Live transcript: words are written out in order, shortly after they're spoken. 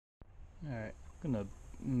Alright, I'm gonna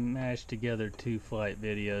mash together two flight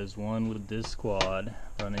videos, one with this squad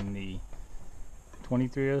running the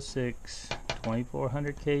 2306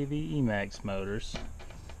 2400 kV emax motors,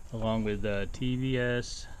 along with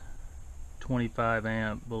TVS 25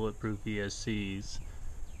 amp bulletproof ESCs.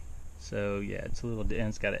 So yeah, it's a little, and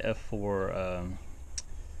it's got an F4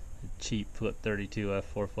 cheap Flip 32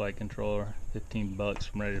 F4 flight controller, 15 bucks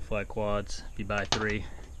from Ready to Fly Quads if you buy 3,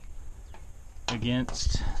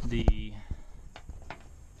 against the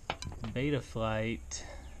Betaflight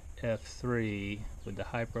F3 with the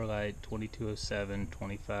hyperlite 2207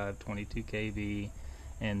 25 22 kV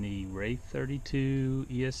and the Wraith 32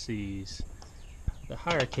 ESCs. The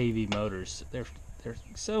higher kV motors, they're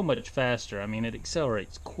so much faster. I mean, it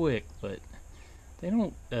accelerates quick, but they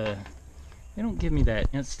don't give me that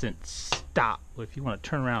instant stop. If you want to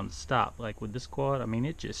turn around and stop, like with this quad, I mean,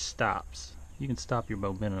 it just stops. You can stop your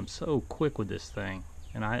momentum so quick with this thing,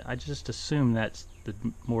 and I just assume that's the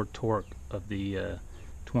more torque of the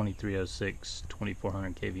 2306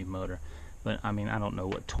 2400 kV motor. But I mean, I don't know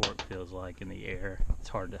what torque feels like in the air. It's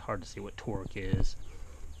hard to see what torque is.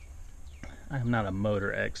 I'm not a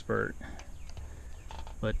motor expert,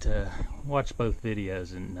 but watch both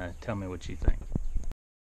videos and tell me what you think.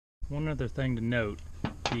 One other thing to note,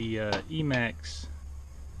 the emax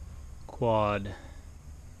quad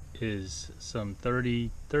is some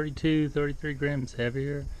 33 grams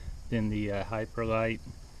heavier than the hyperlite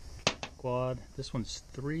quad. This one's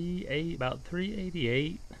about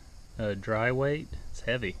 388 dry weight. It's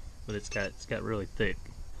heavy, but it's got really thick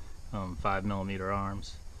 5mm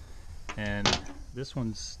arms. And this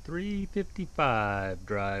one's 355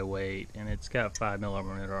 dry weight, and it's got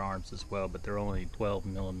 5mm arms as well, but they're only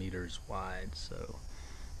 12mm wide. So,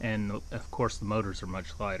 and of course the motors are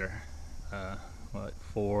much lighter. At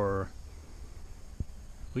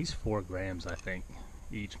least 4 grams, I think.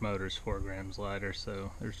 Each motor's 4 grams lighter,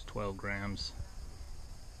 so there's 12 grams.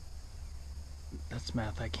 That's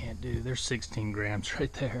math I can't do. There's 16 grams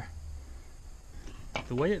right there.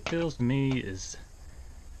 The way it feels to me is,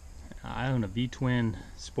 I own a V-twin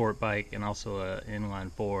sport bike and also a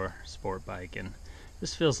inline 4 sport bike, and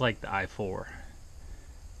this feels like the i4.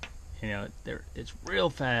 You know, it's real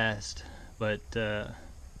fast, but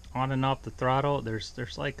on and off the throttle, there's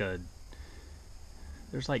like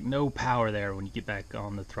no power there. When you get back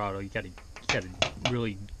on the throttle, you gotta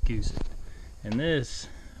really goose it. And this,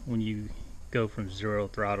 when you go from zero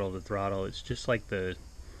throttle to throttle, it's just like the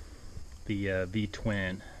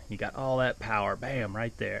V-twin. You got all that power, bam,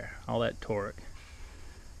 right there, all that torque.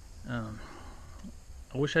 I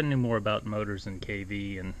wish I knew more about motors and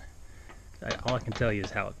KV, and all I can tell you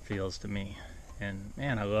is how it feels to me. And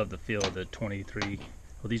man, I love the feel of the 23.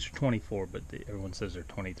 Well, these are 24, but everyone says they're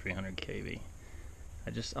 2300 kV.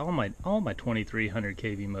 All my 2300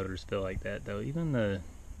 kV motors feel like that, though. Even the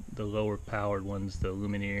lower powered ones, the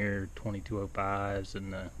Lumineer 2205s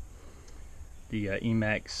and the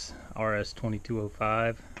emax RS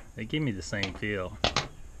 2205, they give me the same feel.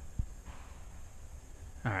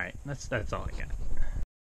 Alright, that's all I got.